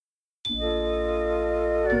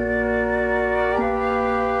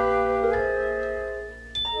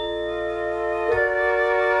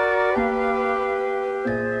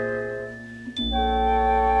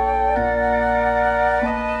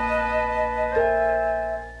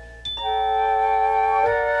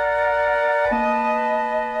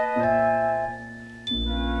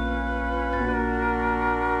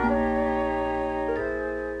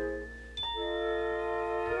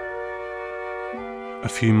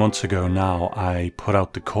few months ago now, I put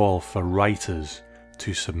out the call for writers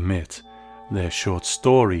to submit their short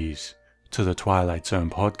stories to the Twilight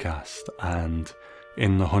Zone podcast, and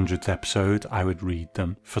in the 100th episode I would read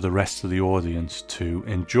them for the rest of the audience to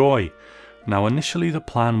enjoy. Now initially the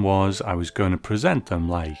plan was I was going to present them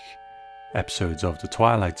like episodes of the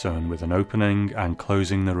Twilight Zone with an opening and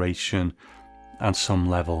closing narration and some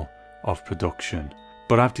level of production.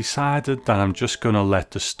 But I've decided that I'm just going to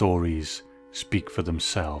let the stories speak for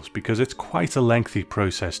themselves, because it's quite a lengthy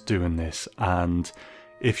process doing this, and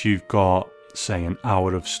if you've got, say, an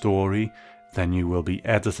hour of story, then you will be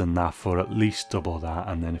editing that for at least double that,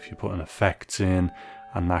 and then if you're putting effects in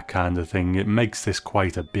and that kind of thing, it makes this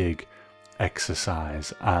quite a big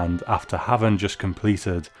exercise. And after having just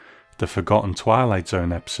completed the Forgotten Twilight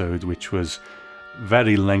Zone episode, which was a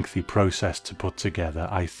very lengthy process to put together,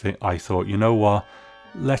 I thought, you know what,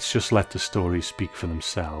 let's just let the stories speak for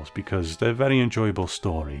themselves, because they're very enjoyable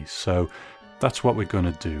stories. So that's what we're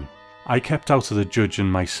going to do. I kept out of the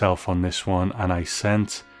judging myself on this one, and I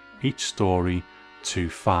sent each story to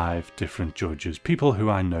 5 different judges, people who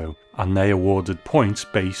I know, and they awarded points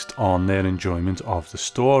based on their enjoyment of the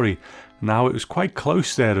story. Now it was quite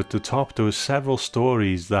close there at the top. There were several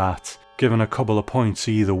stories that, given a couple of points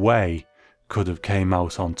either way, could have came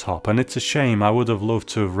out on top, and it's a shame. I would have loved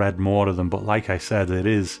to have read more of them, but like I said, it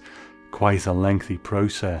is quite a lengthy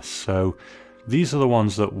process, so these are the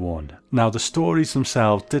ones that won. Now the stories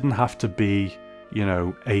themselves didn't have to be, you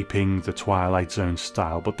know, aping the Twilight Zone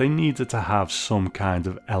style, but they needed to have some kind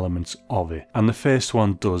of elements of it, and the first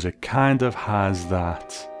one does. It kind of has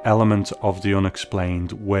that element of the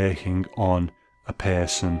unexplained working on a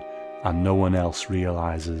person and no one else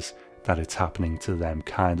realizes that it's happening to them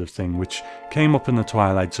kind of thing, which came up in the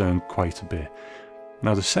Twilight Zone quite a bit.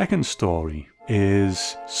 Now the second story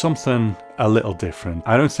is something a little different.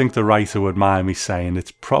 I don't think the writer would mind me saying it's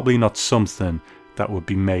probably not something that would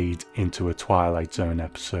be made into a Twilight Zone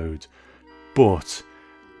episode, but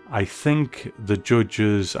I think the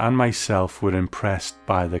judges and myself were impressed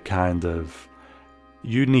by the kind of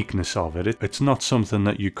uniqueness of it. It's not something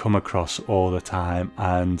that you come across all the time,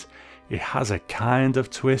 and it has a kind of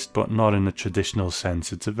twist, but not in a traditional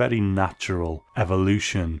sense. It's a very natural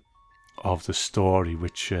evolution of the story,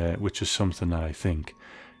 which is something that I think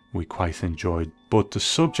we quite enjoyed. But the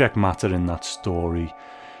subject matter in that story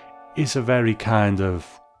is a very kind of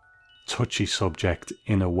touchy subject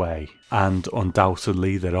in a way, and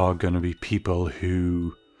undoubtedly there are going to be people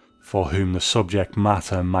for whom the subject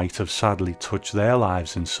matter might have sadly touched their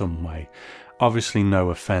lives in some way. Obviously no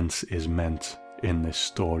offence is meant in this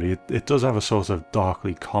story. It does have a sort of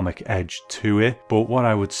darkly comic edge to it, but what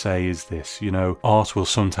I would say is this, you know, art will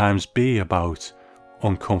sometimes be about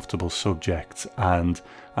uncomfortable subjects, and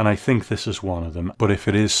I think this is one of them. But if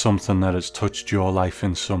it is something that has touched your life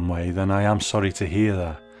in some way, then I am sorry to hear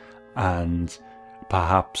that, and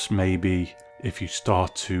perhaps maybe if you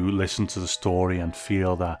start to listen to the story and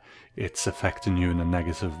feel that it's affecting you in a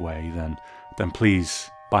negative way, then please,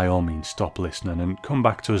 by all means, stop listening and come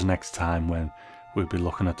back to us next time when we'll be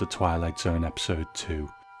looking at the Twilight Zone episode 2.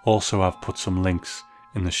 Also, I've put some links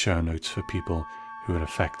in the show notes for people who are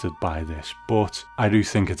affected by this, but I do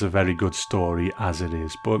think it's a very good story as it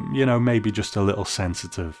is, but you know, maybe just a little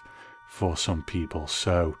sensitive for some people.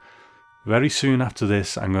 So very soon after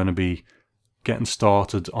this I'm going to be getting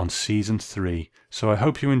started on season 3, so I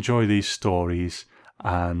hope you enjoy these stories,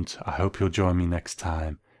 and I hope you'll join me next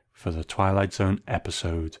time for the Twilight Zone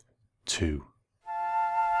episode 2.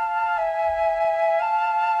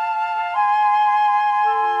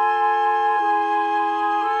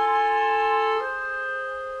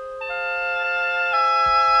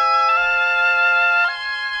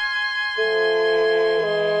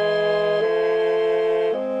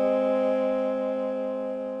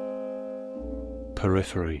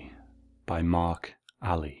 Periphery by Mark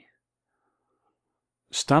Alley.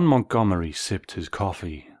 Stan Montgomery sipped his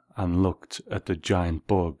coffee and looked at the giant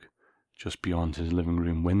bug just beyond his living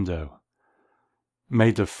room window.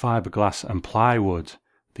 Made of fiberglass and plywood,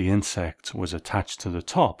 the insect was attached to the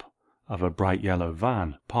top of a bright yellow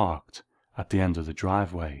van parked at the end of the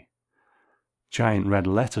driveway. Giant red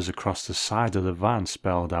letters across the side of the van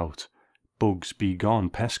spelled out, "Bugs Be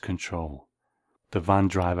Gone Pest Control." The van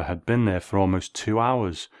driver had been there for almost 2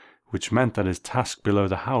 hours, which meant that his task below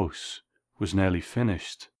the house was nearly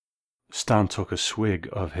finished. Stan took a swig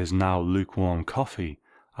of his now lukewarm coffee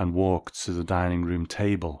and walked to the dining room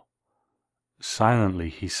table. Silently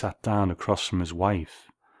he sat down across from his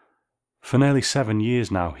wife. For nearly 7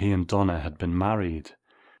 years now he and Donna had been married.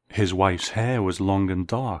 His wife's hair was long and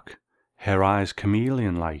dark, her eyes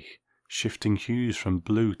chameleon-like, shifting hues from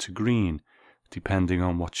blue to green, depending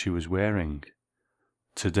on what she was wearing.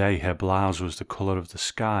 Today her blouse was the colour of the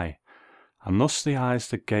sky, and thus the eyes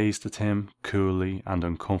that gazed at him coolly and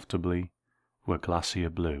uncomfortably were glacier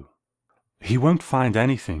blue. "He won't find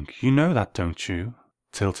anything, you know that, don't you?"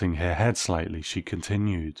 Tilting her head slightly, she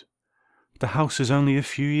continued. "The house is only a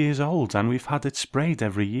few years old, and we've had it sprayed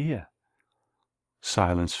every year."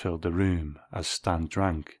 Silence filled the room as Stan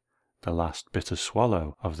drank the last bitter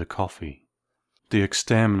swallow of the coffee. The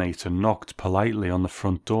exterminator knocked politely on the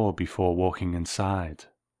front door before walking inside.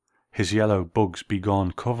 His yellow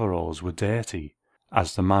bugs-begone coveralls were dirty,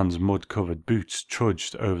 as the man's mud-covered boots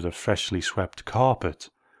trudged over the freshly swept carpet.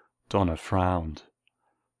 Donna frowned.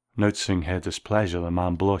 Noticing her displeasure, the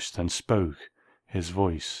man blushed and spoke, his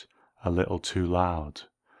voice a little too loud.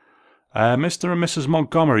 "Mr. and Mrs.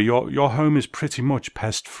 Montgomery, your home is pretty much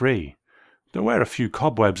pest-free. There were a few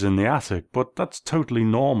cobwebs in the attic, but that's totally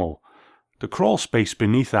normal. The crawl space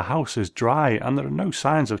beneath the house is dry, and there are no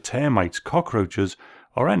signs of termites, cockroaches,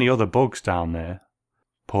 or any other bugs down there."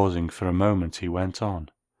 Pausing for a moment, he went on.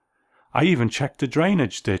 "I even checked the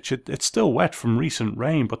drainage ditch. It's still wet from recent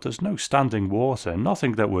rain, but there's no standing water,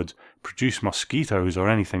 nothing that would produce mosquitoes or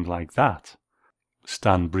anything like that."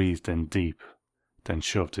 Stan breathed in deep, then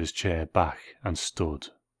shoved his chair back and stood.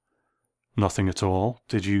 "Nothing at all?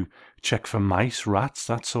 Did you check for mice, rats,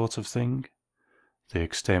 that sort of thing?" The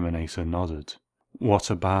exterminator nodded. "What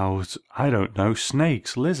about, I don't know,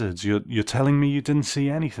 snakes, lizards? You're telling me you didn't see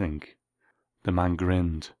anything?" The man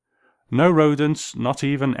grinned. "No rodents, not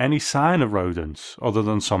even any sign of rodents, other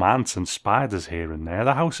than some ants and spiders here and there.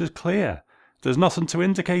 The house is clear. There's nothing to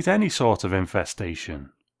indicate any sort of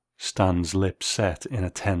infestation." Stan's lips set in a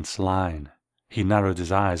tense line. He narrowed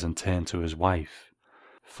his eyes and turned to his wife.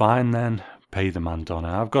 "Fine then, pay the man,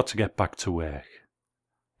 Donna. I've got to get back to work."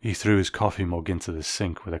 He threw his coffee mug into the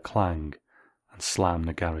sink with a clang and slammed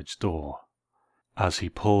the garage door. As he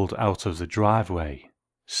pulled out of the driveway,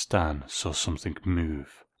 Stan saw something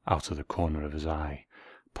move out of the corner of his eye.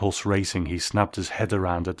 Pulse racing, he snapped his head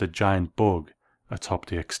around at the giant bug atop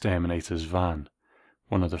the exterminator's van.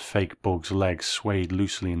 One of the fake bug's legs swayed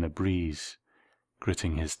loosely in the breeze.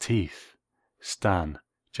 Gritting his teeth, Stan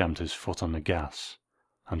jammed his foot on the gas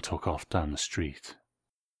and took off down the street.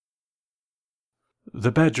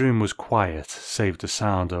 The bedroom was quiet, save the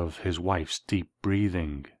sound of his wife's deep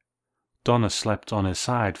breathing. Donna slept on his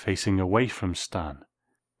side, facing away from Stan.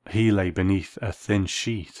 He lay beneath a thin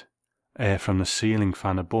sheet, air from the ceiling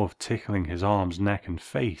fan above tickling his arms, neck, and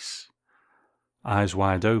face. Eyes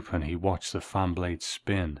wide open, he watched the fan blades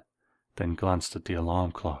spin, then glanced at the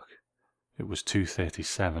alarm clock. It was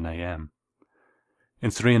 2:37 a.m. In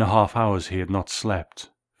 3.5 hours he had not slept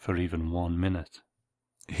for even 1 minute.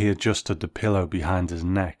 He adjusted the pillow behind his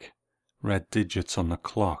neck, red digits on the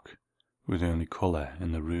clock were the only colour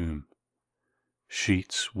in the room.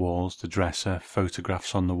 Sheets, walls, the dresser,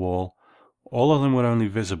 photographs on the wall, all of them were only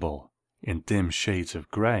visible in dim shades of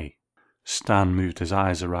grey. Stan moved his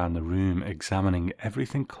eyes around the room, examining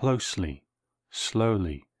everything closely.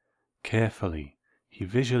 Slowly, carefully, he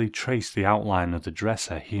visually traced the outline of the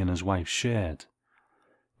dresser he and his wife shared.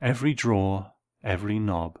 Every drawer, every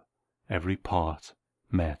knob, every part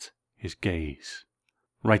met his gaze.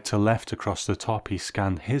 Right to left across the top, he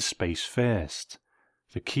scanned his space first.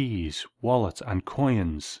 The keys, wallet, and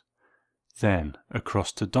coins. Then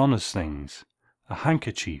across to Donna's things, a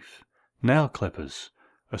handkerchief, nail clippers,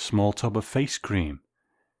 a small tub of face cream.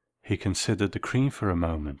 He considered the cream for a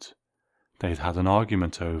moment. They'd had an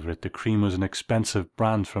argument over it. The cream was an expensive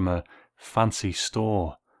brand from a fancy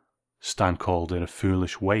store. Stan called it a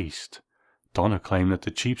foolish waste. Donna claimed that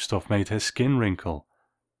the cheap stuff made her skin wrinkle.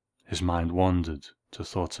 His mind wandered to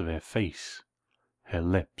thoughts of her face, her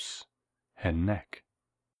lips, her neck.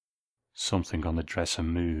 Something on the dresser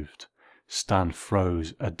moved. Stan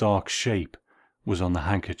froze. A dark shape was on the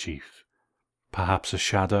handkerchief. Perhaps a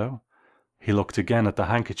shadow? He looked again at the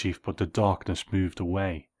handkerchief, but the darkness moved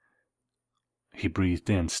away. He breathed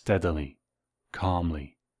in steadily,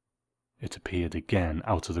 calmly. It appeared again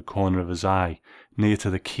out of the corner of his eye, near to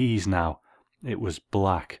the keys now. It was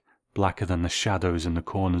black, blacker than the shadows in the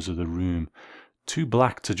corners of the room. Too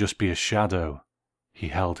black to just be a shadow. He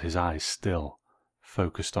held his eyes still,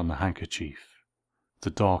 focused on the handkerchief.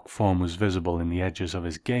 The dark form was visible in the edges of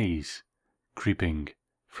his gaze, creeping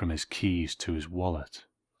from his keys to his wallet.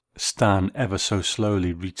 Stan ever so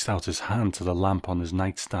slowly reached out his hand to the lamp on his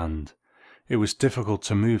nightstand. It was difficult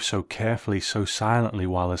to move so carefully, so silently,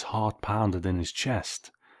 while his heart pounded in his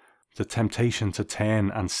chest. The temptation to turn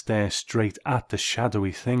and stare straight at the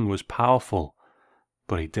shadowy thing was powerful,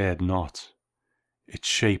 but he dared not. Its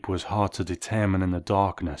shape was hard to determine in the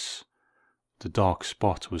darkness. The dark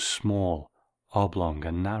spot was small, oblong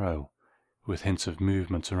and narrow, with hints of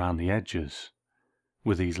movement around the edges.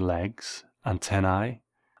 Were these legs? Antennae?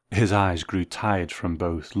 His eyes grew tired from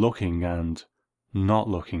both looking and not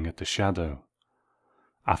looking at the shadow.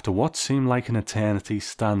 After what seemed like an eternity,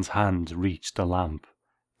 Stan's hand reached the lamp,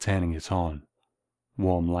 turning it on.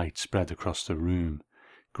 Warm light spread across the room.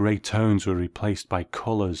 Grey tones were replaced by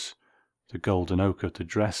colours. The golden oak of the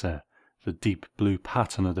dresser, the deep blue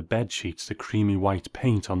pattern of the bedsheets, the creamy white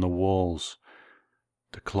paint on the walls.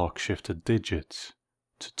 The clock shifted digits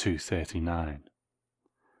to 2:39.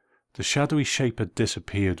 The shadowy shape had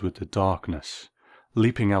disappeared with the darkness.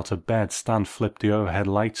 Leaping out of bed, Stan flipped the overhead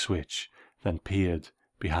light switch, then peered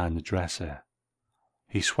behind the dresser.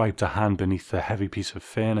 He swiped a hand beneath the heavy piece of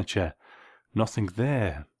furniture. Nothing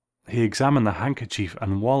there. He examined the handkerchief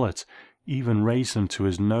and wallet, even raised them to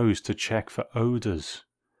his nose to check for odours.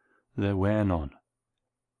 There were none.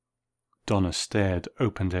 Donna stared,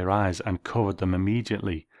 opened her eyes, and covered them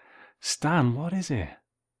immediately. "Stan, what is it?"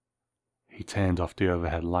 He turned off the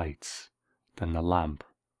overhead lights, then the lamp,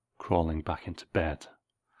 crawling back into bed.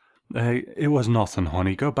 It was nothing,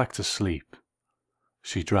 honey. Go back to sleep."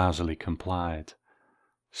 She drowsily complied.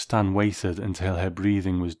 Stan waited until her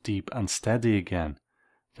breathing was deep and steady again,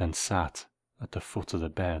 then sat at the foot of the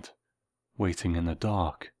bed, waiting in the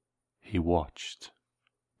dark. He watched.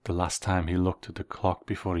 The last time he looked at the clock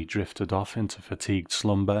before he drifted off into fatigued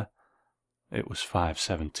slumber, it was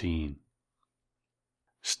 5:17.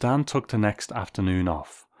 Stan took the next afternoon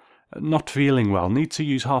off. "Not feeling well, need to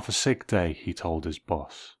use half a sick day," he told his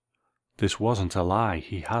boss. This wasn't a lie.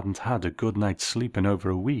 He hadn't had a good night's sleep in over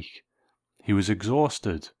a week. He was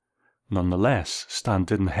exhausted. Nonetheless, Stan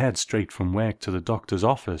didn't head straight from work to the doctor's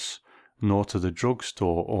office, nor to the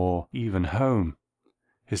drugstore, or even home.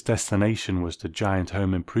 His destination was the giant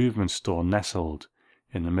home improvement store nestled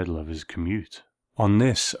in the middle of his commute. On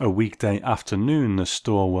this, a weekday afternoon, the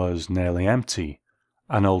store was nearly empty.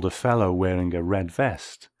 An older fellow wearing a red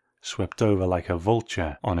vest swept over like a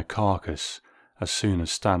vulture on a carcass as soon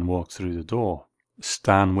as Stan walked through the door.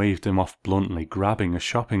 Stan waved him off bluntly, grabbing a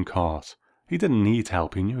shopping cart. He didn't need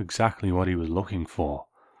help, he knew exactly what he was looking for.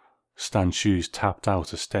 Stan's shoes tapped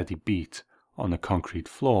out a steady beat on the concrete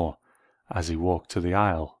floor as he walked to the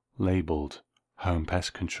aisle labelled Home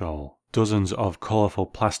Pest Control. Dozens of colourful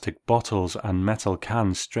plastic bottles and metal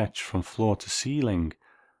cans stretched from floor to ceiling.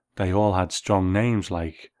 They all had strong names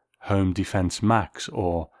like Home Defense Max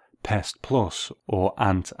or Pest Plus or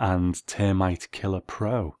Ant and Termite Killer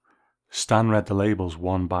Pro. Stan read the labels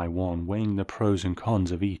one by one, weighing the pros and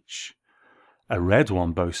cons of each. A red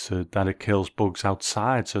one boasted that it kills bugs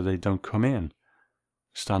outside so they don't come in.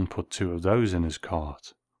 Stan put 2 of those in his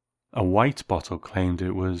cart. A white bottle claimed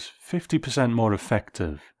it was 50% more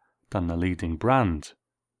effective than the leading brand.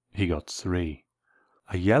 He got 3.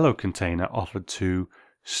 A yellow container offered to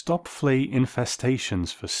stop flea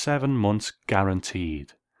infestations for 7 months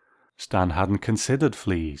guaranteed. Stan hadn't considered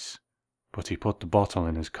fleas, but he put the bottle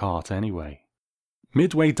in his cart anyway.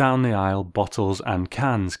 Midway down the aisle, bottles and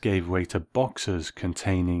cans gave way to boxes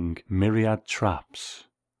containing myriad traps.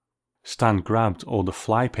 Stan grabbed all the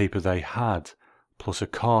fly paper they had, plus a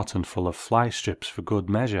carton full of fly strips for good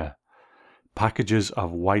measure. Packages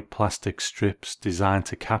of white plastic strips designed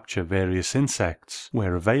to capture various insects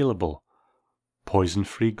were available.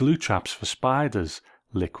 Poison-free glue traps for spiders,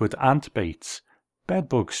 liquid ant baits,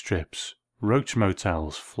 bedbug strips, roach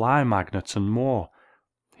motels, fly magnets and more.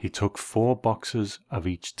 He took 4 boxes of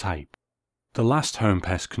each type. The last home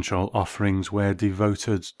pest control offerings were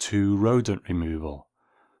devoted to rodent removal.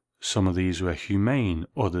 Some of these were humane,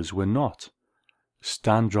 others were not.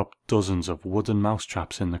 Stan dropped dozens of wooden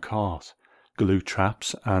mousetraps in the cart, glue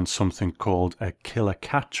traps and something called a killer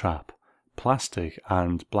cat trap, plastic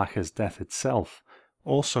and black as death itself,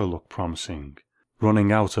 also looked promising.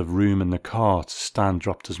 Running out of room in the cart, Stan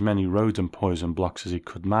dropped as many rodent poison blocks as he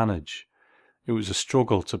could manage. It was a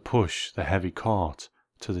struggle to push the heavy cart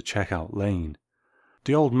to the checkout lane.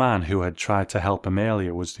 The old man who had tried to help him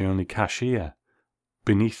earlier was the only cashier.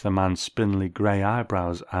 Beneath the man's spindly grey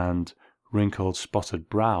eyebrows and wrinkled spotted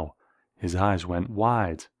brow, his eyes went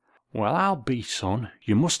wide. "Well, I'll be, son.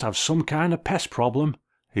 You must have some kind of pest problem,"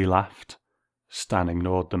 he laughed. Stan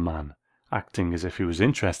ignored the man, acting as if he was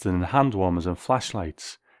interested in hand warmers and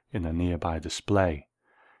flashlights in a nearby display.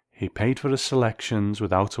 He paid for his selections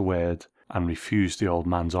without a word and refused the old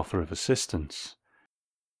man's offer of assistance.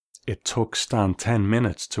 It took Stan 10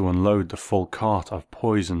 minutes to unload the full cart of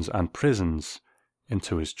poisons and prisons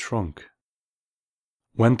into his trunk.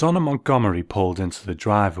 When Donna Montgomery pulled into the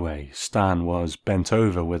driveway, Stan was bent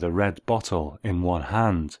over with a red bottle in one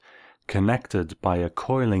hand, connected by a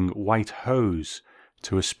coiling white hose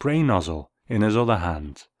to a spray nozzle In his other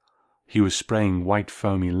hand, he was spraying white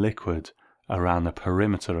foamy liquid around the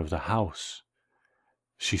perimeter of the house.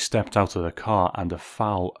 She stepped out of the car and a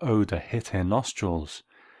foul odour hit her nostrils.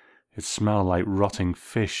 It smelled like rotting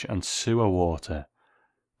fish and sewer water.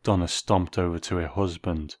 Donna stomped over to her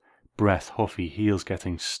husband, breath huffy, heels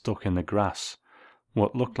getting stuck in the grass.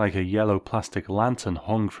 What looked like a yellow plastic lantern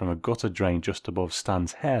hung from a gutter drain just above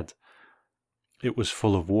Stan's head. It was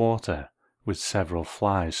full of water, with several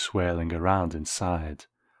flies swirling around inside.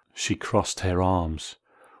 She crossed her arms.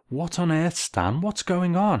 "What on earth, Stan? What's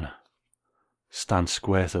going on?" Stan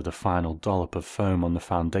squirted a final dollop of foam on the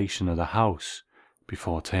foundation of the house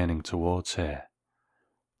before turning towards her.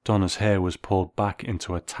 Donna's hair was pulled back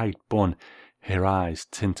into a tight bun. Her eyes,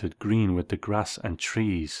 tinted green with the grass and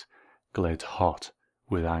trees, glared hot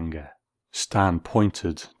with anger. Stan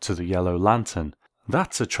pointed to the yellow lantern.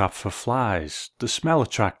 "That's a trap for flies. The smell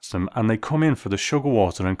attracts them and they come in for the sugar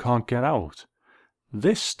water and can't get out.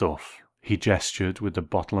 This stuff," he gestured with the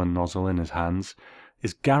bottle and nozzle in his hands,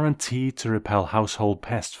 "is guaranteed to repel household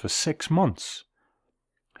pests for 6 months.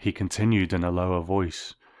 He continued in a lower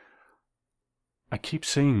voice. "I keep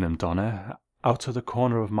seeing them, Donna, out of the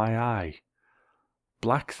corner of my eye.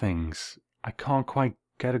 Black things. I can't quite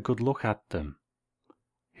get a good look at them."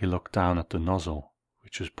 He looked down at the nozzle,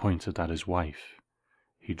 which was pointed at his wife.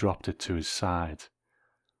 He dropped it to his side.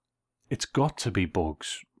 "It's got to be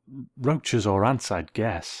bugs. Roaches or ants, I'd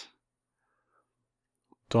guess."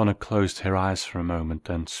 Donna closed her eyes for a moment,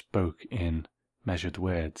 then spoke in measured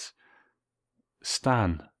words.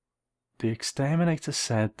 "Stan, the exterminator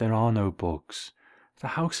said there are no bugs. The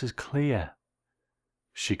house is clear."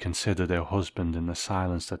 She considered her husband in the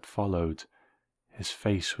silence that followed. His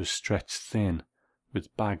face was stretched thin,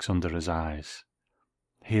 with bags under his eyes.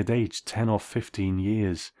 He had aged 10 or 15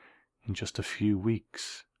 years in just a few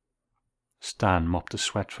weeks. Stan mopped the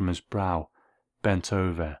sweat from his brow, bent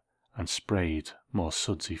over, and sprayed more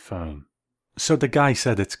sudsy foam. "So the guy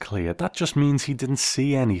said it's clear. That just means he didn't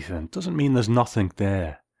see anything. Doesn't mean there's nothing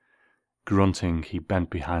there." Grunting, he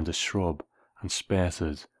bent behind a shrub and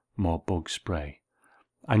spurted more bug spray.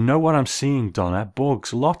 "I know what I'm seeing, Donna.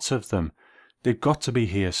 Bugs, lots of them. They've got to be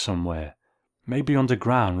here somewhere. Maybe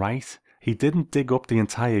underground, right? He didn't dig up the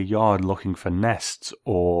entire yard looking for nests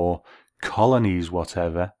or colonies,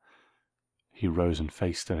 whatever." He rose and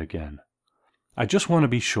faced her again. "I just want to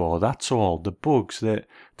be sure, that's all. The bugs, they're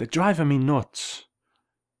driving me nuts."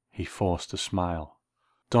 He forced a smile.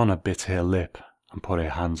 Donna bit her lip and put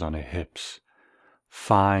her hands on her hips.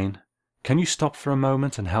 "Fine. Can you stop for a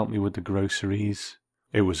moment and help me with the groceries?"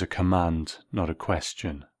 It was a command, not a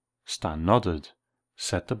question. Stan nodded,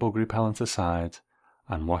 set the bug repellent aside,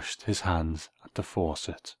 and washed his hands at the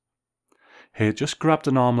faucet. He had just grabbed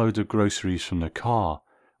an armload of groceries from the car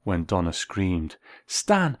when Donna screamed,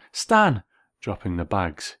 "Stan! Stan!" Dropping the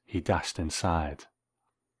bags, he dashed inside.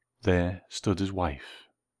 There stood his wife,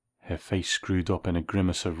 her face screwed up in a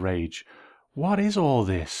grimace of rage. "What is all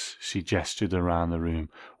this?" She gestured around the room.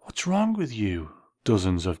 "What's wrong with you?"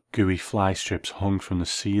 Dozens of gooey fly strips hung from the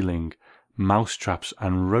ceiling. Mouse traps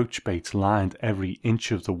and roach baits lined every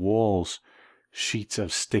inch of the walls. Sheets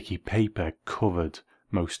of sticky paper covered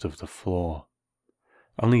most of the floor.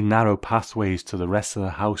 Only narrow pathways to the rest of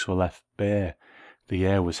the house were left bare. The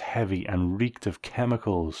air was heavy and reeked of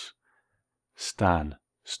chemicals. Stan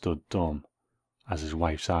stood dumb as his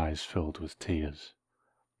wife's eyes filled with tears.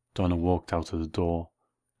 Donna walked out of the door,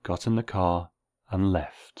 got in the car, and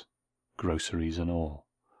left, groceries and all.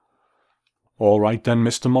 "All right then,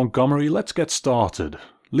 Mr. Montgomery, let's get started.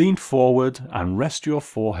 Lean forward and rest your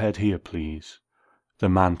forehead here, please." The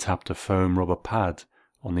man tapped a foam rubber pad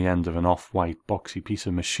on the end of an off-white boxy piece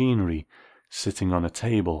of machinery sitting on a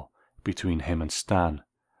table between him and Stan.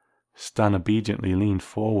 Stan obediently leaned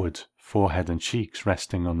forward, forehead and cheeks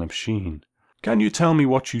resting on the machine. "Can you tell me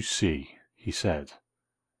what you see?" he said.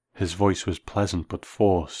 His voice was pleasant but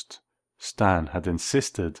forced. Stan had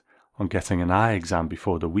insisted on getting an eye exam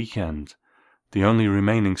before the weekend. The only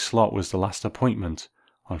remaining slot was the last appointment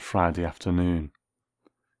on Friday afternoon.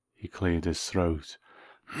 He cleared his throat.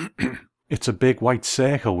 "It's a big white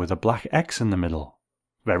circle with a black X in the middle."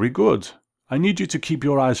 "Very good. I need you to keep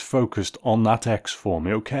your eyes focused on that X for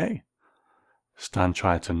me, okay?" Stan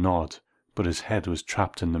tried to nod, but his head was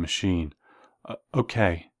trapped in the machine.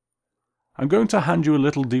 "Okay." "I'm going to hand you a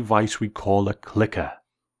little device we call a clicker."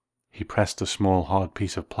 He pressed a small hard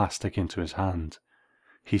piece of plastic into his hand.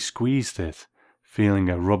 He squeezed it, feeling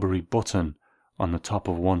a rubbery button on the top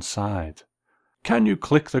of one side. "Can you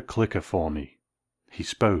click the clicker for me?" He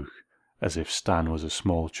spoke as if Stan was a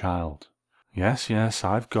small child. Yes,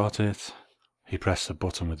 I've got it." He pressed the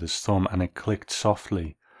button with his thumb and it clicked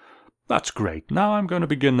softly. That's great. Now I'm going to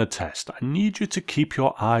begin the test. I need you to keep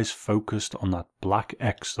your eyes focused on that black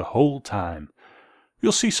X the whole time.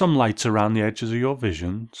 You'll see some lights around the edges of your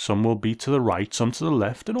vision. Some will be to the right, some to the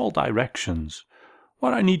left, in all directions.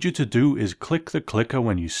 What I need you to do is click the clicker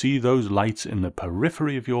when you see those lights in the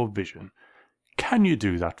periphery of your vision. Can you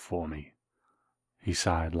do that for me?" He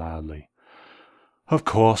sighed loudly. "Of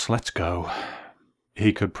course, let's go."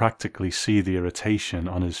 He could practically see the irritation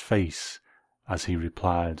on his face as he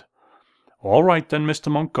replied, "All right then,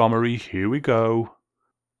 Mr. Montgomery, here we go."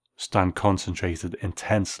 Stan concentrated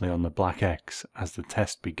intensely on the black X as the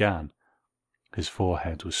test began. His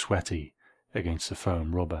forehead was sweaty against the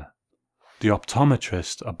foam rubber. The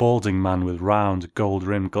optometrist, a balding man with round,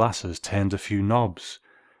 gold-rimmed glasses, turned a few knobs.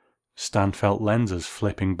 Stan felt lenses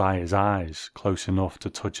flipping by his eyes, close enough to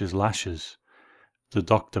touch his lashes. The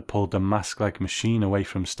doctor pulled the mask-like machine away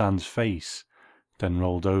from Stan's face, then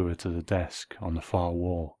rolled over to the desk on the far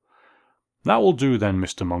wall. "That will do then,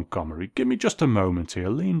 Mr. Montgomery. Give me just a moment here.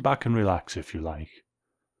 Lean back and relax if you like."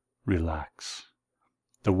 Relax.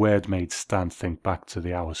 The word made Stan think back to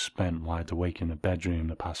the hours spent wide awake in the bedroom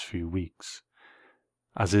the past few weeks.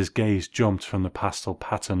 As his gaze jumped from the pastel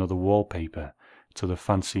pattern of the wallpaper to the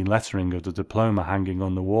fancy lettering of the diploma hanging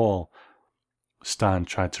on the wall, Stan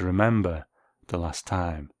tried to remember the last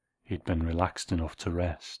time he'd been relaxed enough to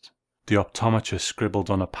rest. The optometrist scribbled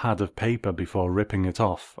on a pad of paper before ripping it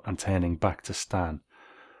off and turning back to Stan.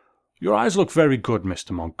 "Your eyes look very good,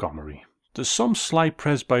 Mr. Montgomery. There's some slight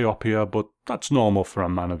presbyopia, but that's normal for a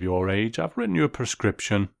man of your age. I've written you a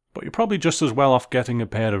prescription, but you're probably just as well off getting a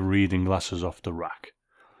pair of reading glasses off the rack."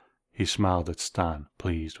 He smiled at Stan,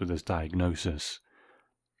 pleased with his diagnosis.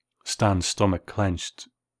 Stan's stomach clenched.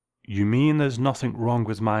 "You mean there's nothing wrong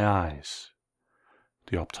with my eyes?"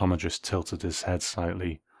 The optometrist tilted his head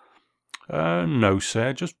slightly. No,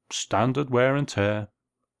 sir, just standard wear and tear."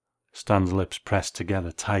 Stan's lips pressed together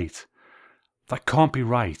tight. "That can't be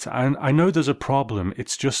right. I know there's a problem.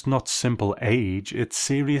 It's just not simple age. It's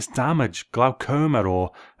serious damage, glaucoma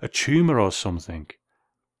or a tumor or something."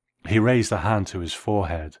 He raised a hand to his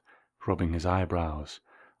forehead, rubbing his eyebrows.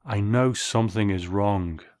 "I know something is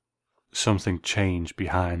wrong." Something changed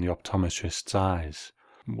behind the optometrist's eyes.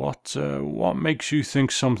 What makes you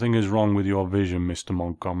think something is wrong with your vision, Mr.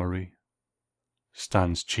 Montgomery?"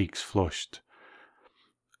 Stan's cheeks flushed.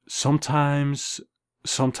 Sometimes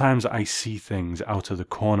I see things out of the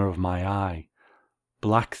corner of my eye.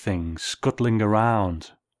 Black things scuttling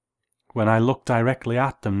around. When I look directly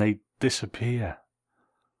at them, they disappear."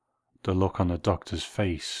 The look on the doctor's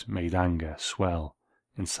face made anger swell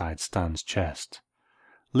inside Stan's chest.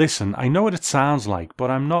 "Listen, I know what it sounds like,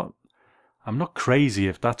 but I'm not crazy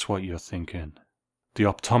if that's what you're thinking." The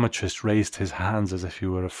optometrist raised his hands as if he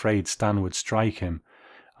were afraid Stan would strike him.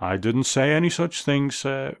 "I didn't say any such thing,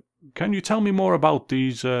 sir. Can you tell me more about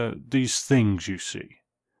these things you see?"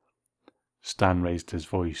 Stan raised his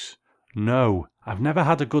voice. "No, I've never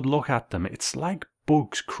had a good look at them. It's like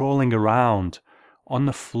bugs crawling around, on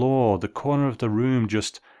the floor, the corner of the room,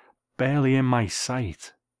 just barely in my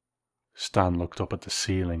sight." Stan looked up at the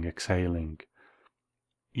ceiling, exhaling.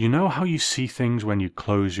 "You know how you see things when you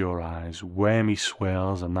close your eyes, wormy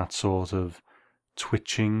swirls and that sort of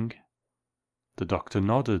twitching?" The doctor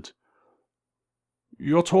nodded.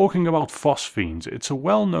 "You're talking about phosphenes. It's a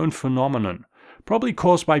well-known phenomenon, probably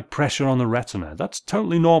caused by pressure on the retina. That's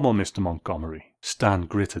totally normal, Mr. Montgomery." Stan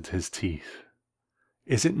gritted his teeth.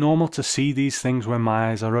 "Is it normal to see these things when my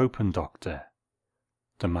eyes are open, doctor?"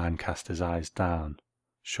 The man cast his eyes down,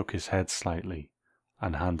 shook his head slightly,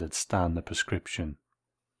 and handed Stan the prescription.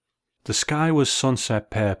 The sky was sunset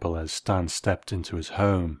purple as Stan stepped into his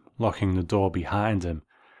home. Locking the door behind him,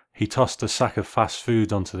 he tossed a sack of fast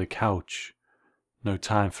food onto the couch. No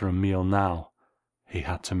time for a meal now. He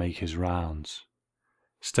had to make his rounds.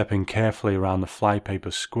 Stepping carefully around the flypaper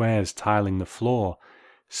squares tiling the floor,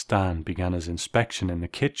 Stan began his inspection in the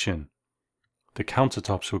kitchen. The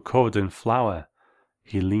countertops were covered in flour.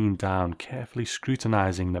 He leaned down, carefully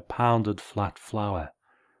scrutinizing the pounded flat flour.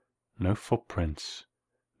 No footprints.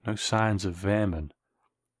 No signs of vermin.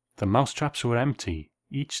 The mousetraps were empty,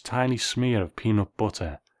 each tiny smear of peanut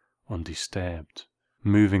butter undisturbed.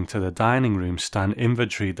 Moving to the dining room, Stan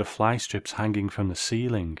inventoried the fly strips hanging from the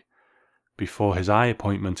ceiling. Before his eye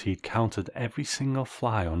appointment, he'd counted every single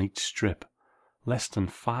fly on each strip. Less than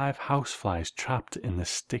 5 houseflies trapped in the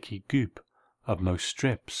sticky goop of most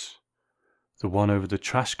strips. The one over the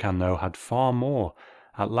trash can, though, had far more.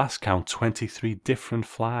 At last count, 23 different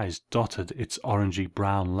flies dotted its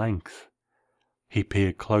orangey-brown length. He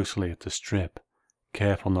peered closely at the strip,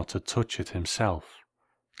 careful not to touch it himself,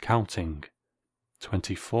 counting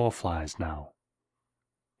 24 flies now.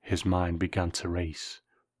 His mind began to race.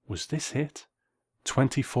 Was this it?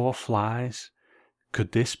 24 flies?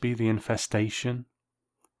 Could this be the infestation?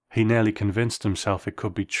 He nearly convinced himself it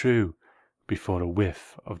could be true before a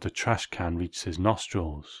whiff of the trash can reached his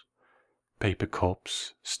nostrils. Paper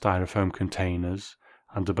cups, styrofoam containers,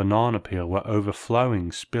 and a banana peel were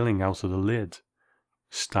overflowing, spilling out of the lid.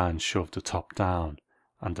 Stan shoved the top down,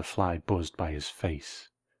 and a fly buzzed by his face.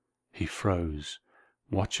 He froze,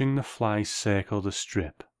 watching the fly circle the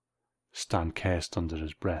strip. Stan cursed under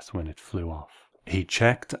his breath when it flew off. He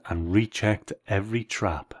checked and rechecked every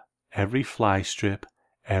trap, every fly strip,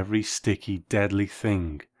 every sticky, deadly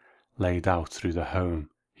thing laid out through the home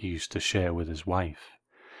he used to share with his wife.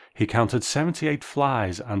 He counted 78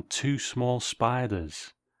 flies and 2 small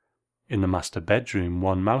spiders. In the master bedroom,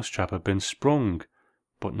 1 mousetrap had been sprung,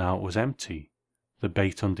 but now it was empty, the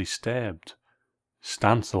bait undisturbed.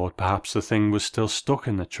 Stan thought perhaps the thing was still stuck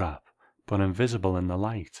in the trap, but invisible in the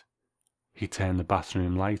light. He turned the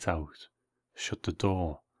bathroom light out, shut the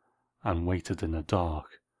door, and waited in the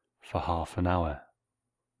dark for half an hour.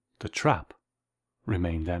 The trap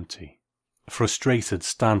remained empty. Frustrated,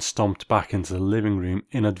 Stan stomped back into the living room,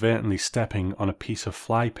 inadvertently stepping on a piece of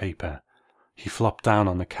fly paper. He flopped down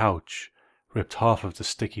on the couch, ripped half of the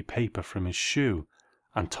sticky paper from his shoe,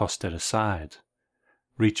 and tossed it aside.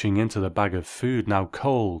 Reaching into the bag of food, now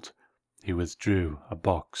cold, he withdrew a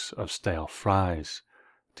box of stale fries.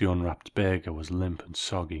 The unwrapped burger was limp and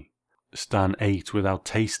soggy. Stan ate without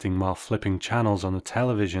tasting while flipping channels on the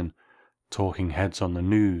television, talking heads on the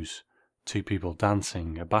news, 2 people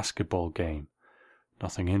dancing, a basketball game.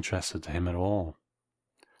 Nothing interested him at all.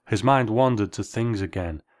 His mind wandered to things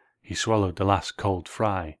again. He swallowed the last cold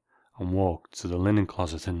fry and walked to the linen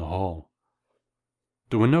closet in the hall.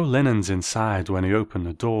 There were no linens inside when he opened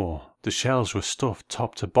the door. The shelves were stuffed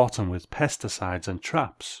top to bottom with pesticides and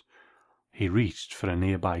traps. He reached for a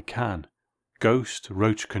nearby can. Ghost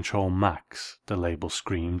Roach Control Max, the label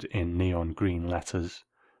screamed in neon green letters.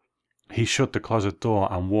 He shut the closet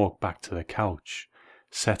door and walked back to the couch,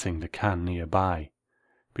 setting the can nearby,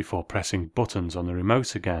 before pressing buttons on the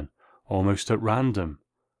remote again, almost at random.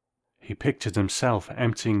 He pictured himself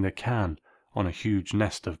emptying the can on a huge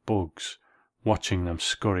nest of bugs, watching them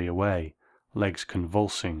scurry away, legs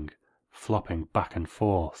convulsing, flopping back and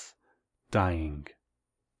forth, dying.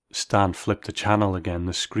 Stan flipped the channel again.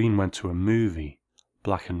 The screen went to a movie,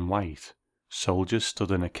 black and white. Soldiers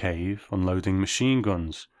stood in a cave, unloading machine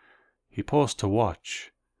guns. He paused to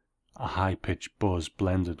watch. A high-pitched buzz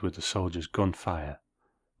blended with the soldiers' gunfire.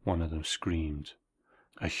 One of them screamed.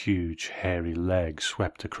 A huge, hairy leg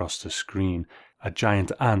swept across the screen. A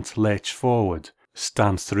giant ant lurched forward.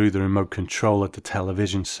 Stan threw the remote control at the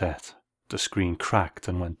television set. The screen cracked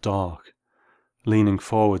and went dark. Leaning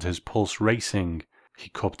forward, his pulse racing, he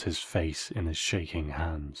cupped his face in his shaking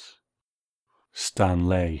hands. Stan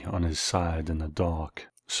lay on his side in the dark,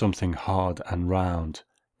 something hard and round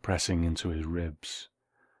pressing into his ribs.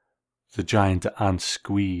 The giant ant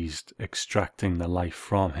squeezed, extracting the life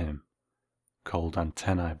from him. Cold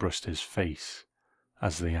antennae brushed his face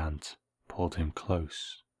as the ant pulled him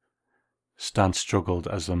close. Stan struggled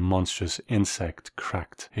as the monstrous insect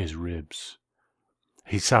cracked his ribs.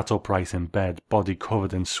 He sat upright in bed, body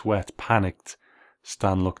covered in sweat, panicked.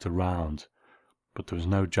 Stan looked around, but there was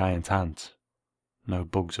no giant ant, no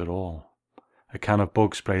bugs at all. A can of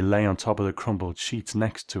bug spray lay on top of the crumpled sheets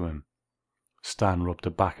next to him. Stan rubbed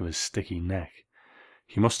the back of his sticky neck.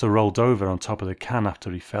 He must have rolled over on top of the can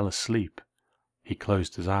after he fell asleep. He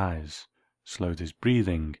closed his eyes, slowed his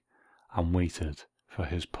breathing, and waited for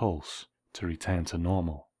his pulse to return to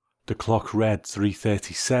normal. The clock read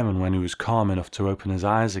 3:37 when he was calm enough to open his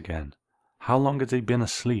eyes again. How long had he been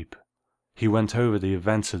asleep? He went over the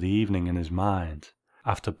events of the evening in his mind.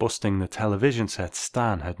 After busting the television set,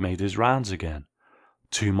 Stan had made his rounds again.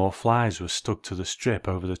 2 more flies were stuck to the strip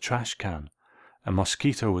over the trash can. A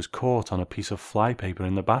mosquito was caught on a piece of flypaper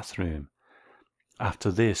in the bathroom.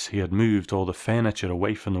 After this, he had moved all the furniture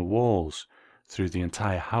away from the walls, through the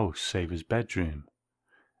entire house save his bedroom.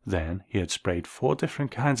 Then he had sprayed 4 different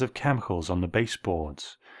kinds of chemicals on the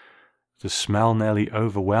baseboards. The smell nearly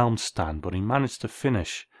overwhelmed Stan, but he managed to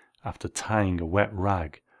finish after tying a wet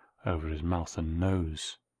rag over his mouth and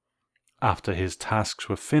nose. After his tasks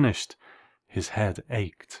were finished, his head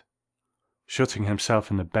ached. Shutting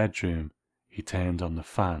himself in the bedroom, he turned on the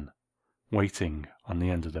fan, waiting on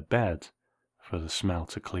the end of the bed for the smell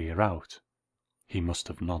to clear out. He must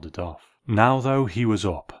have nodded off. Now, though, he was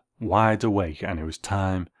up, wide awake, and it was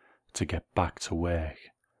time to get back to work.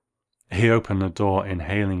 He opened the door,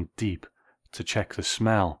 inhaling deep to check the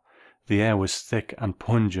smell. The air was thick and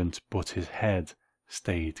pungent, but his head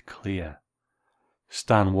stayed clear.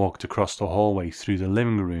 Stan walked across the hallway through the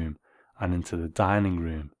living room and into the dining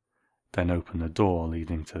room, then opened the door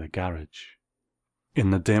leading to the garage. In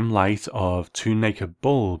the dim light of 2 naked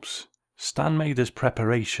bulbs, Stan made his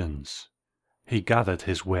preparations. He gathered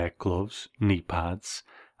his work gloves, knee pads,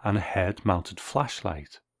 and a head-mounted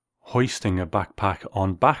flashlight. Hoisting a backpack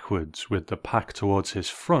on backwards with the pack towards his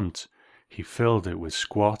front, he filled it with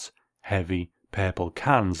squat, heavy, purple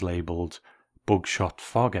cans labelled Bugshot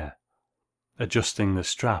Fogger. Adjusting the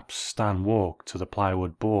straps, Stan walked to the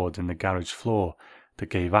plywood board in the garage floor that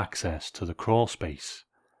gave access to the crawl space.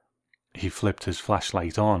 He flipped his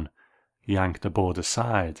flashlight on, yanked the board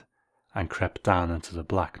aside, and crept down into the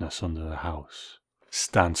blackness under the house.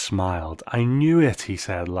 Stan smiled. "I knew it," he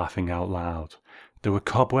said, laughing out loud. There were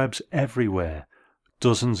cobwebs everywhere.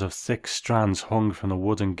 Dozens of thick strands hung from the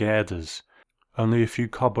wooden girders. Only a few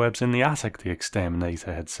cobwebs in the attic, the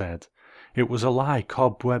exterminator had said. It was a lie.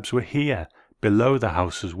 Cobwebs were here, below the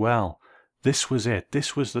house as well. This was it.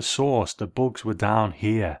 This was the source. The bugs were down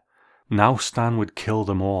here. Now Stan would kill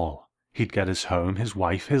them all. He'd get his home, his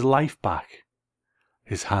wife, his life back.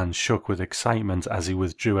 His hands shook with excitement as he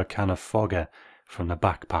withdrew a can of Fogger from the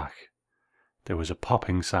backpack. There was a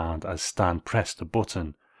popping sound as Stan pressed the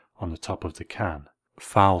button on the top of the can.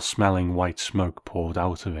 Foul-smelling white smoke poured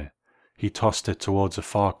out of it. He tossed it towards a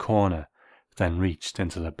far corner, then reached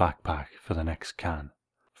into the backpack for the next can.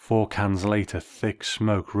 4 cans later, thick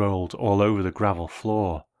smoke rolled all over the gravel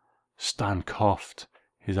floor. Stan coughed,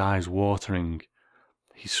 his eyes watering.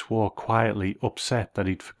 He swore quietly, upset that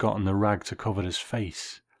he'd forgotten the rag to cover his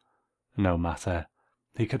face. No matter.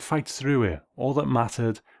 He could fight through it. All that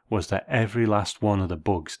mattered was that every last one of the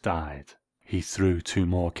bugs died. He threw 2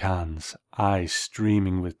 more cans, eyes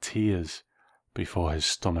streaming with tears, before his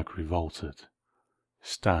stomach revolted.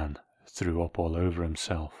 Stan threw up all over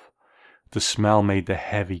himself. The smell made the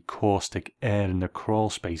heavy, caustic air in the crawl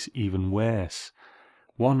space even worse.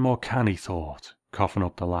 1 more can, he thought, coughing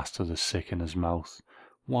up the last of the sick in his mouth.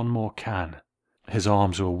 1 more can. His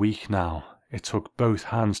arms were weak now. It took both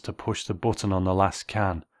hands to push the button on the last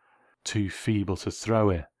can. Too feeble to throw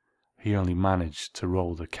it, he only managed to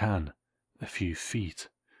roll the can a few feet.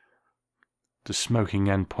 The smoking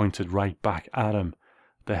end pointed right back at him.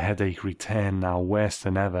 The headache returned now, worse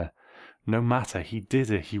than ever. No matter, he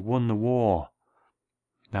did it. He won the war.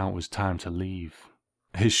 Now it was time to leave.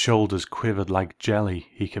 His shoulders quivered like jelly.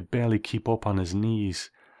 He could barely keep up on his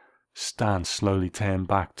knees. Stan slowly turned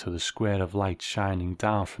back to the square of light shining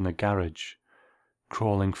down from the garage.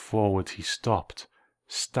 Crawling forward, he stopped,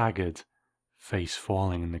 staggered, face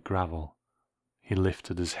falling in the gravel. He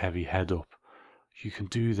lifted his heavy head up. "You can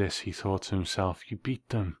do this," he thought to himself. "You beat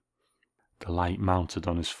them." The light mounted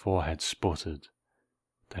on his forehead sputtered,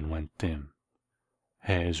 then went dim.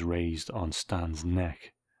 Hairs raised on Stan's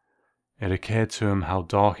neck. It occurred to him how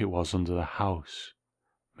dark it was under the house.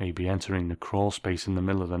 Maybe entering the crawl space in the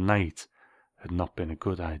middle of the night had not been a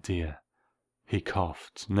good idea. He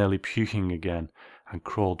coughed, nearly puking again, and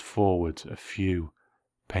crawled forward a few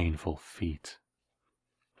painful feet.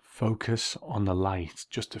 Focus on the light.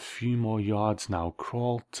 Just a few more yards now.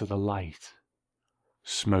 Crawl to the light.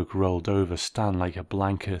 Smoke rolled over Stan like a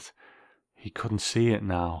blanket. He couldn't see it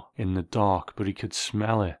now, in the dark, but he could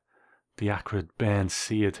smell it. The acrid burn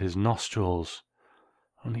seared his nostrils.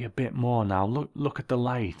 Only a bit more now. Look at the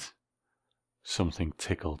light. Something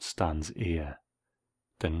tickled Stan's ear,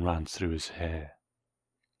 then ran through his hair.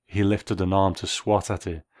 He lifted an arm to swat at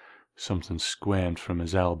it. Something squirmed from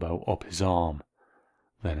his elbow up his arm,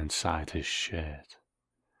 then inside his shirt.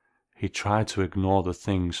 He tried to ignore the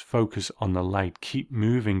things, focus on the light, keep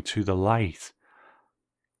moving to the light.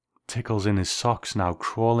 Tickles in his socks now,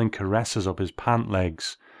 crawling caresses up his pant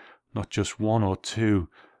legs. Not just 1 or 2,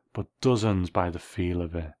 but dozens by the feel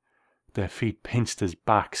of it. Their feet pinched his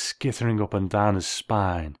back, skittering up and down his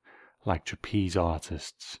spine like trapeze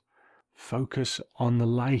artists. Focus on the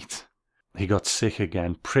light. He got sick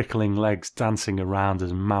again, prickling legs dancing around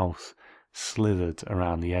his mouth, slithered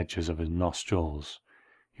around the edges of his nostrils.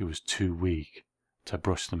 He was too weak to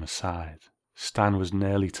brush them aside. Stan was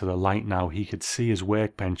nearly to the light now. He could see his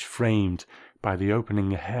workbench framed by the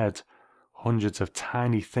opening ahead. Hundreds of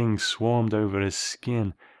tiny things swarmed over his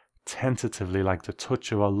skin, tentatively like the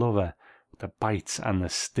touch of a lover. The bites and the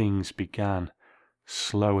stings began,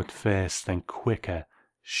 slow at first, then quicker,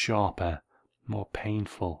 sharper, more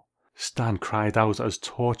painful. Stan cried out as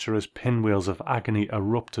torturous pinwheels of agony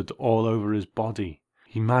erupted all over his body.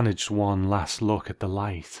 He managed one last look at the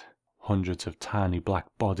light. Hundreds of tiny black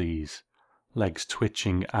bodies, legs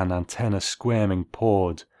twitching and antennae squirming,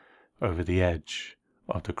 poured over the edge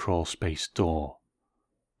of the crawl space door.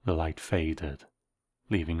 The light faded,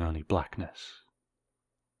 leaving only blackness.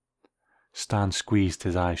 Stan squeezed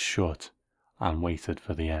his eyes shut and waited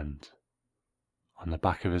for the end. On the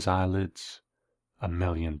back of his eyelids, a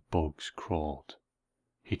million bugs crawled.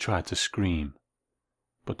 He tried to scream,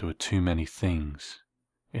 but there were too many things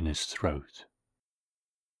in his throat.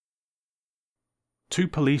 2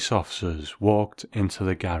 police officers walked into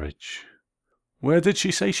the garage. "Where did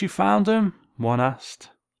she say she found him?" one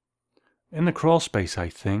asked. "In the crawl space, I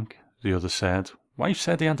think," the other said. "Wife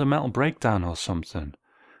said he had a mental breakdown or something.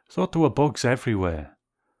 Thought there were bugs everywhere."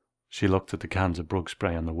 She looked at the cans of bug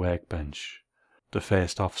spray on the workbench. The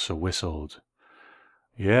first officer whistled.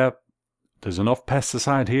 "Yep, there's enough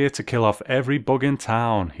pesticide here to kill off every bug in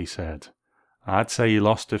town," he said. "I'd say he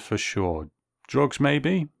lost it for sure. Drugs,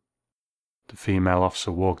 maybe?" The female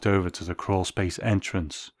officer walked over to the crawl space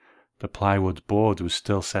entrance. The plywood board was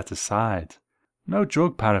still set aside. "No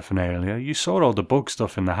drug paraphernalia. You saw all the bug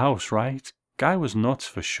stuff in the house, right? Guy was nuts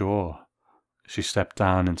for sure." She stepped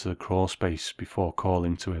down into the crawl space before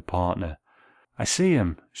calling to her partner. "I see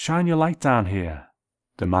him. Shine your light down here."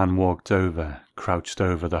 The man walked over, crouched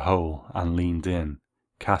over the hole, and leaned in,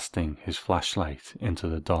 casting his flashlight into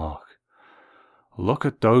the dark. "Look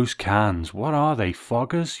at those cans. What are they,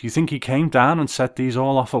 foggers? You think he came down and set these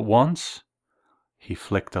all off at once?" He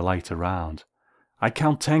flicked the light around. "I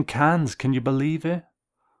count 10 cans. Can you believe it?"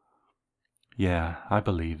 "Yeah, I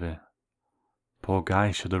believe it. Poor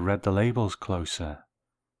guy should have read the labels closer.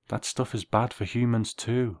 That stuff is bad for humans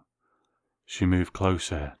too." She moved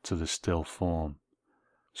closer to the still form.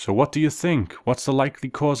 "So what do you think? What's the likely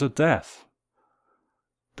cause of death?"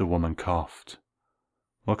 The woman coughed.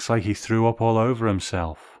 "Looks like he threw up all over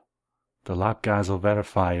himself. The lab guys will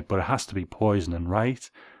verify it, but it has to be poisoning, right?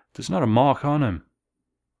 There's not a mark on him."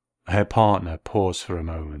 Her partner paused for a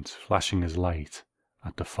moment, flashing his light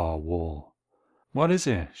at the far wall. "What is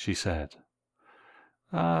it?" she said.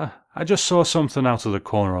 I just saw something out of the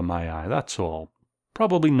corner of my eye, that's all.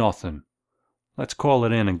 Probably nothing. Let's call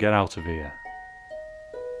it in and get out of here."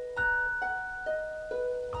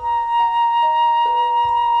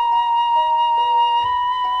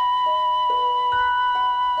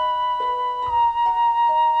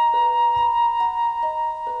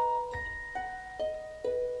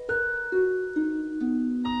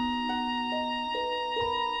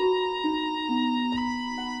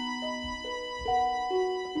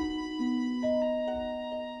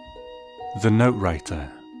 The Note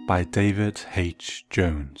Writer by David H.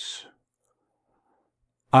 Jones.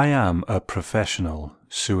 I am a professional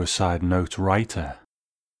suicide note writer,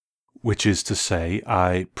 which is to say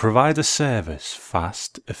I provide a service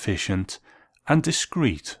fast, efficient, and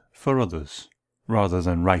discreet for others, rather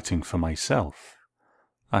than writing for myself.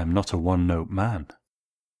 I am not a one-note man.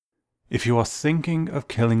 If you are thinking of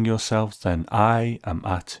killing yourself, then I am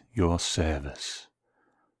at your service.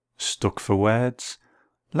 Stuck for words?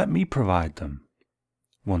 Let me provide them.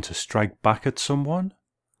 Want to strike back at someone?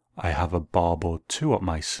 I have a barb or 2 up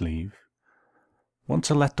my sleeve. Want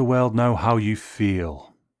to let the world know how you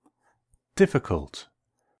feel? Difficult,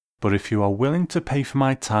 but if you are willing to pay for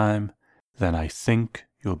my time, then I think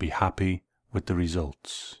you'll be happy with the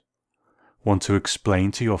results. Want to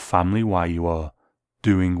explain to your family why you are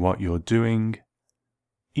doing what you're doing?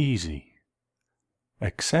 Easy.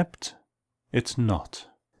 Except it's not.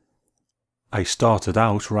 I started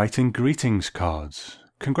out writing greetings cards,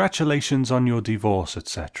 congratulations on your divorce,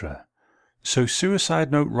 etc. So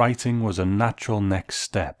suicide note writing was a natural next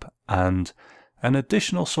step and an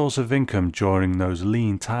additional source of income during those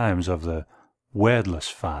lean times of the wordless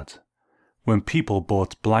fad, when people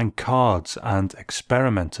bought blank cards and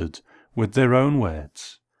experimented with their own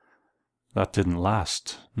words. That didn't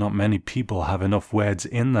last. Not many people have enough words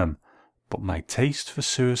in them, but my taste for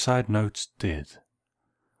suicide notes did.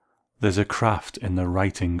 There's a craft in the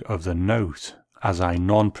writing of the note, as I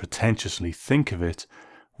non-pretentiously think of it,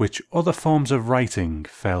 which other forms of writing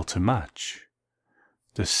fail to match.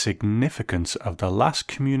 The significance of the last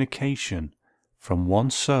communication from one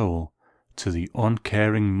soul to the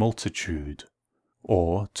uncaring multitude,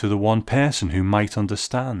 or to the one person who might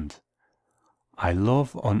understand. I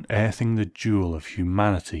love unearthing the jewel of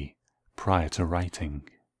humanity prior to writing.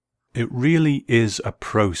 It really is a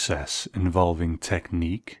process involving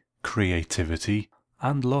technique, creativity,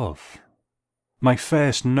 and love. My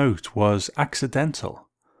first note was accidental.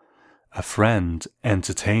 A friend,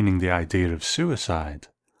 entertaining the idea of suicide,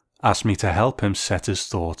 asked me to help him set his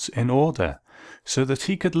thoughts in order so that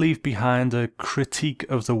he could leave behind a critique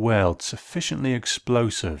of the world sufficiently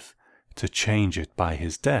explosive to change it by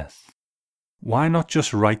his death. "Why not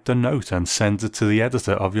just write the note and send it to the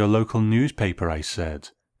editor of your local newspaper?" I said,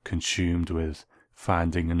 consumed with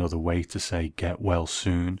finding another way to say get well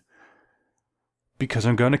soon. Because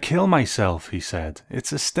I'm going to kill myself, he said.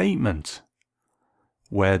 It's a statement.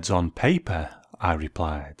 Words on paper, I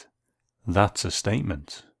replied. That's a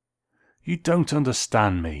statement. You don't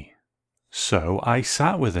understand me. So I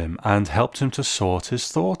sat with him and helped him to sort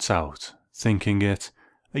his thoughts out, thinking it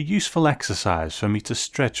a useful exercise for me to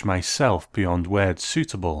stretch myself beyond words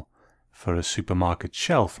suitable for a supermarket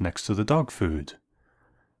shelf next to the dog food.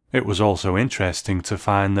 It was also interesting to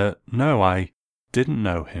find that no, I didn't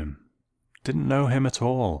know him. Didn't know him at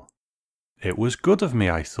all. It was good of me,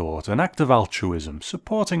 I thought, an act of altruism,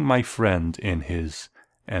 supporting my friend in his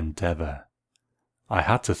endeavour. I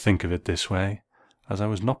had to think of it this way, as I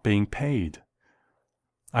was not being paid.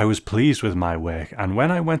 I was pleased with my work, and when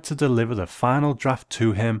I went to deliver the final draft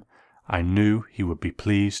to him, I knew he would be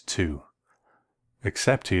pleased too.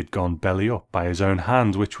 Except he had gone belly up by his own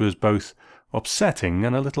hand, which was both upsetting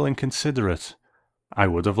and a little inconsiderate. I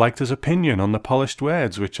would have liked his opinion on the polished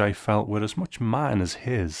words, which I felt were as much mine as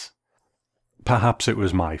his. Perhaps it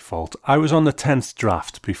was my fault. I was on the 10th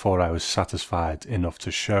draft before I was satisfied enough to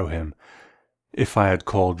show him. If I had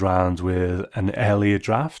called round with an earlier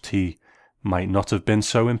draft, he might not have been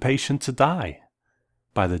so impatient to die.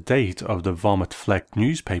 By the date of the vomit-flecked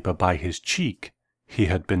newspaper by his cheek, he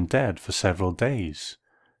had been dead for several days.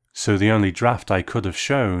 So the only draft I could have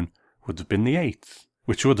shown would have been the 8th,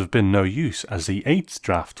 which would have been no use, as the 8th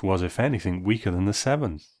draft was, if anything, weaker than the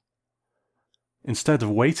 7th. Instead of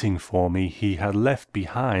waiting for me, he had left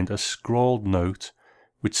behind a scrawled note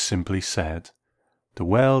which simply said, "The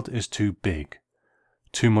world is too big,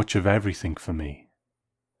 too much of everything for me."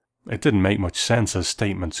 It didn't make much sense as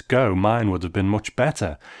statements go. Mine would have been much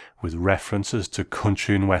better, with references to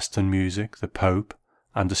country and western music, the Pope,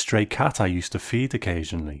 and a stray cat I used to feed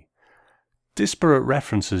occasionally. Disparate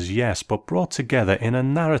references, yes, but brought together in a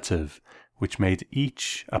narrative which made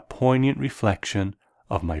each a poignant reflection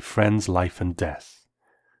of my friend's life and death.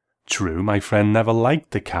 True, my friend never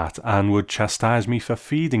liked the cat and would chastise me for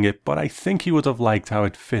feeding it, but I think he would have liked how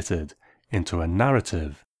it fitted into a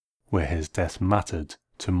narrative where his death mattered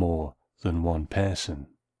to more than one person.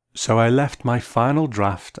 So I left my final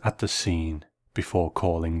draft at the scene before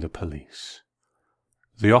calling the police.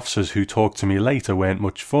 The officers who talked to me later weren't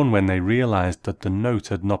much fun when they realized that the note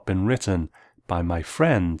had not been written by my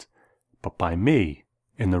friend, but by me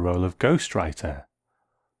in the role of ghostwriter.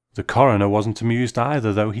 The coroner wasn't amused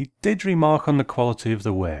either, though he did remark on the quality of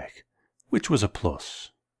the work, which was a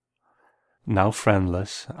plus. Now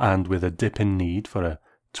friendless, and with a dip in need for a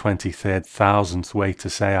 23,000th way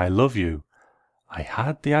to say I love you, I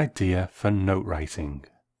had the idea for note writing.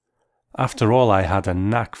 After all, I had a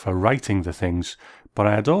knack for writing the things, but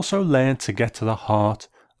I had also learned to get to the heart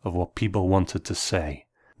of what people wanted to say.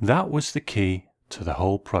 That was the key to the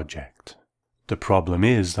whole project. The problem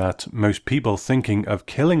is that most people thinking of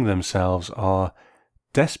killing themselves are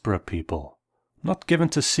desperate people, not given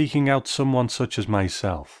to seeking out someone such as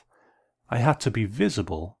myself. I had to be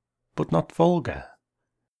visible, but not vulgar.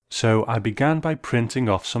 So I began by printing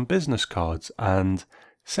off some business cards and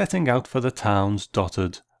setting out for the towns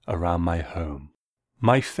dotted around my home.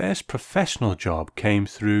 My first professional job came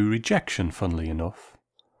through rejection, funnily enough.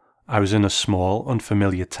 I was in a small,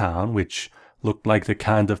 unfamiliar town which looked like the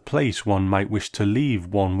kind of place one might wish to leave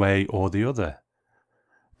one way or the other.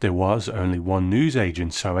 There was only one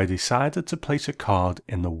newsagent, so I decided to place a card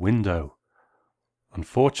in the window.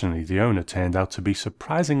 Unfortunately, the owner turned out to be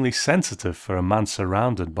surprisingly sensitive for a man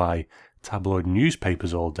surrounded by tabloid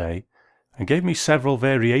newspapers all day, and gave me several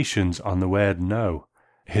variations on the word no.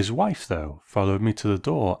 His wife, though, followed me to the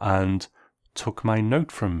door and took my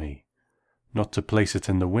note from me, not to place it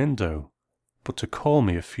in the window, but to call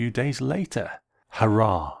me a few days later.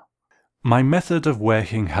 Hurrah! My method of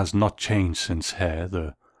working has not changed since her,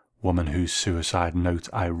 the woman whose suicide note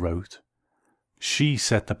I wrote. She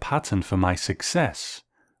set the pattern for my success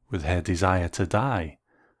with her desire to die.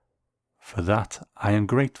 For that I am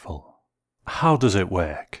grateful. How does it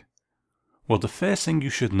work? Well, the first thing you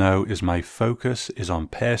should know is my focus is on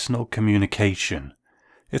personal communication.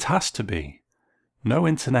 It has to be. No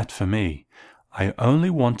internet for me. I only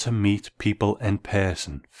want to meet people in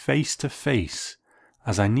person, face to face,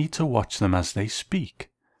 as I need to watch them as they speak,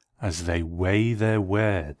 as they weigh their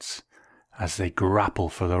words, as they grapple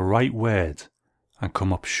for the right word and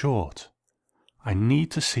come up short. I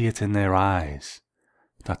need to see it in their eyes,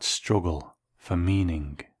 that struggle for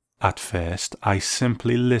meaning. At first, I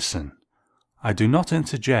simply listen. I do not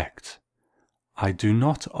interject. I do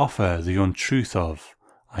not offer the untruth of,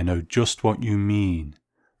 I know just what you mean,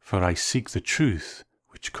 for I seek the truth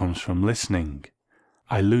which comes from listening.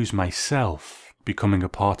 I lose myself, becoming a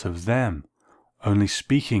part of them, only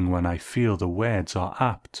speaking when I feel the words are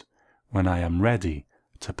apt, when I am ready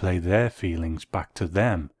to play their feelings back to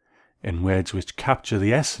them in words which capture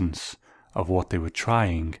the essence of what they were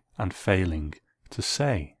trying and failing to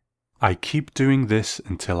say. I keep doing this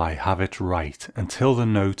until I have it right, until the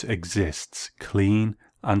note exists clean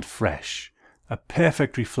and fresh, a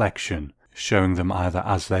perfect reflection, showing them either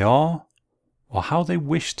as they are or how they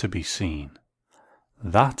wish to be seen.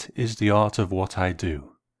 That is the art of what I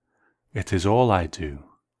do. It is all I do.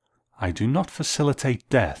 I do not facilitate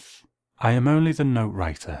death. I am only the note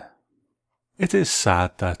writer. It is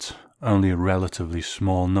sad that only a relatively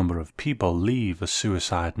small number of people leave a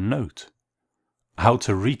suicide note. How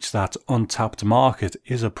to reach that untapped market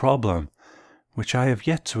is a problem which I have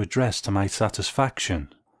yet to address to my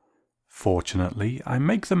satisfaction. Fortunately, I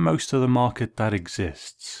make the most of the market that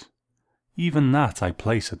exists. Even that I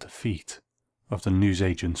place at the feet of the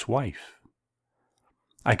newsagent's wife.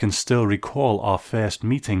 I can still recall our first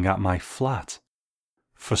meeting at my flat.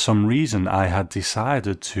 For some reason I had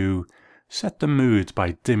decided to set the mood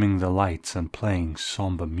by dimming the lights and playing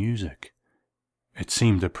somber music. It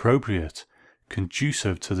seemed appropriate,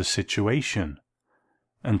 conducive to the situation,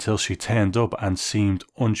 until she turned up and seemed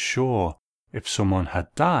unsure if someone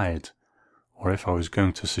had died or if I was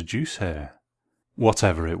going to seduce her.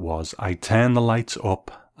 Whatever it was, I turned the lights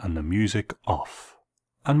up and the music off,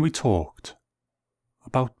 and we talked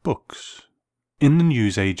about books. In the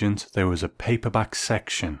newsagent there was a paperback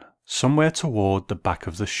section somewhere toward the back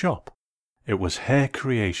of the shop. It was her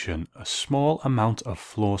creation, a small amount of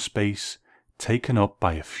floor space taken up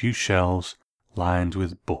by a few shelves lined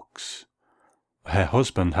with books. Her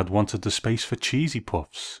husband had wanted the space for cheesy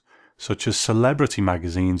puffs, such as celebrity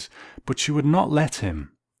magazines, but she would not let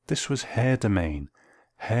him. This was her domain,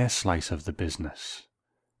 her slice of the business.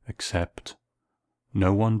 Except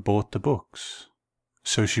no one bought the books.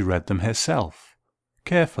 So she read them herself,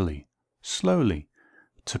 carefully, slowly,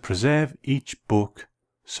 to preserve each book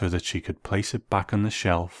so that she could place it back on the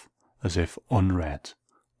shelf as if unread,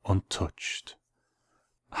 untouched.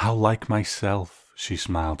 How like myself, she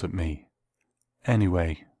smiled at me.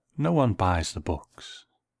 Anyway, no one buys the books.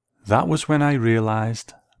 That was when I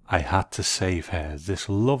realized I had to save her, this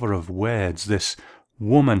lover of words, this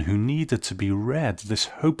woman who needed to be read, this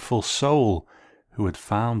hopeful soul who had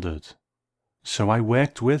foundered. So I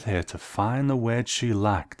worked with her to find the words she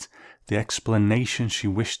lacked, the explanation she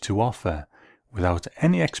wished to offer, without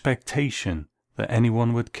any expectation that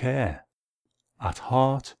anyone would care. At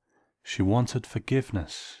heart, she wanted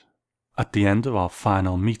forgiveness. At the end of our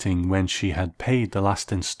final meeting, when she had paid the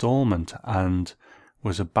last installment and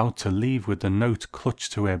was about to leave with the note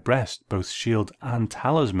clutched to her breast, both shield and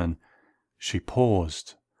talisman, she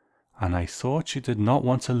paused, and I thought she did not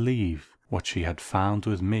want to leave what she had found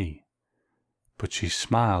with me. But she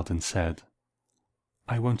smiled and said,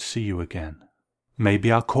 "I won't see you again.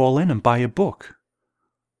 Maybe I'll call in and buy a book."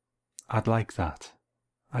 "I'd like that.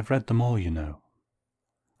 I've read them all, you know."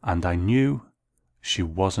 And I knew she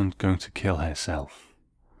wasn't going to kill herself.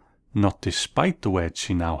 Not despite the words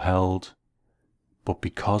she now held, but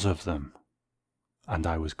because of them. And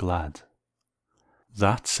I was glad.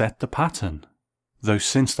 That set the pattern, though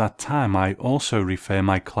since that time I also refer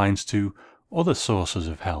my clients to other sources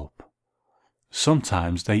of help.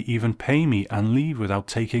 Sometimes they even pay me and leave without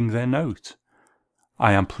taking their note.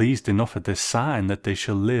 I am pleased enough at this sign that they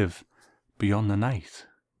shall live beyond the night.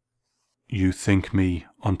 You think me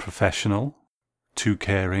unprofessional? Too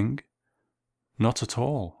caring? Not at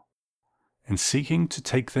all. In seeking to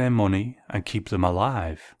take their money and keep them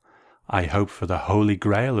alive, I hope for the holy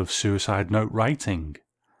grail of suicide note writing,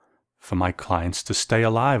 for my clients to stay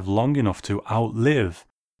alive long enough to outlive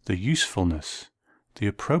the usefulness, the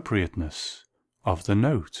appropriateness of the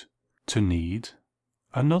note, to need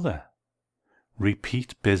another.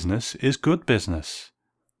 Repeat business is good business,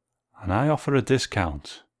 and I offer a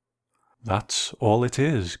discount. That's all it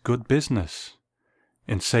is, good business.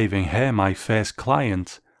 In saving her, my first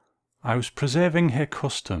client, I was preserving her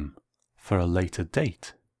custom for a later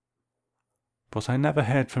date. But I never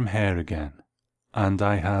heard from her again, and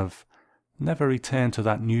I have never returned to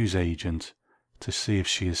that newsagent to see if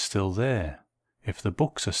she is still there, if the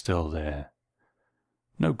books are still there.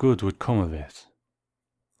 No good would come of it.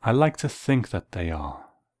 I like to think that they are,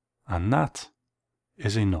 and that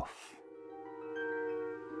is enough.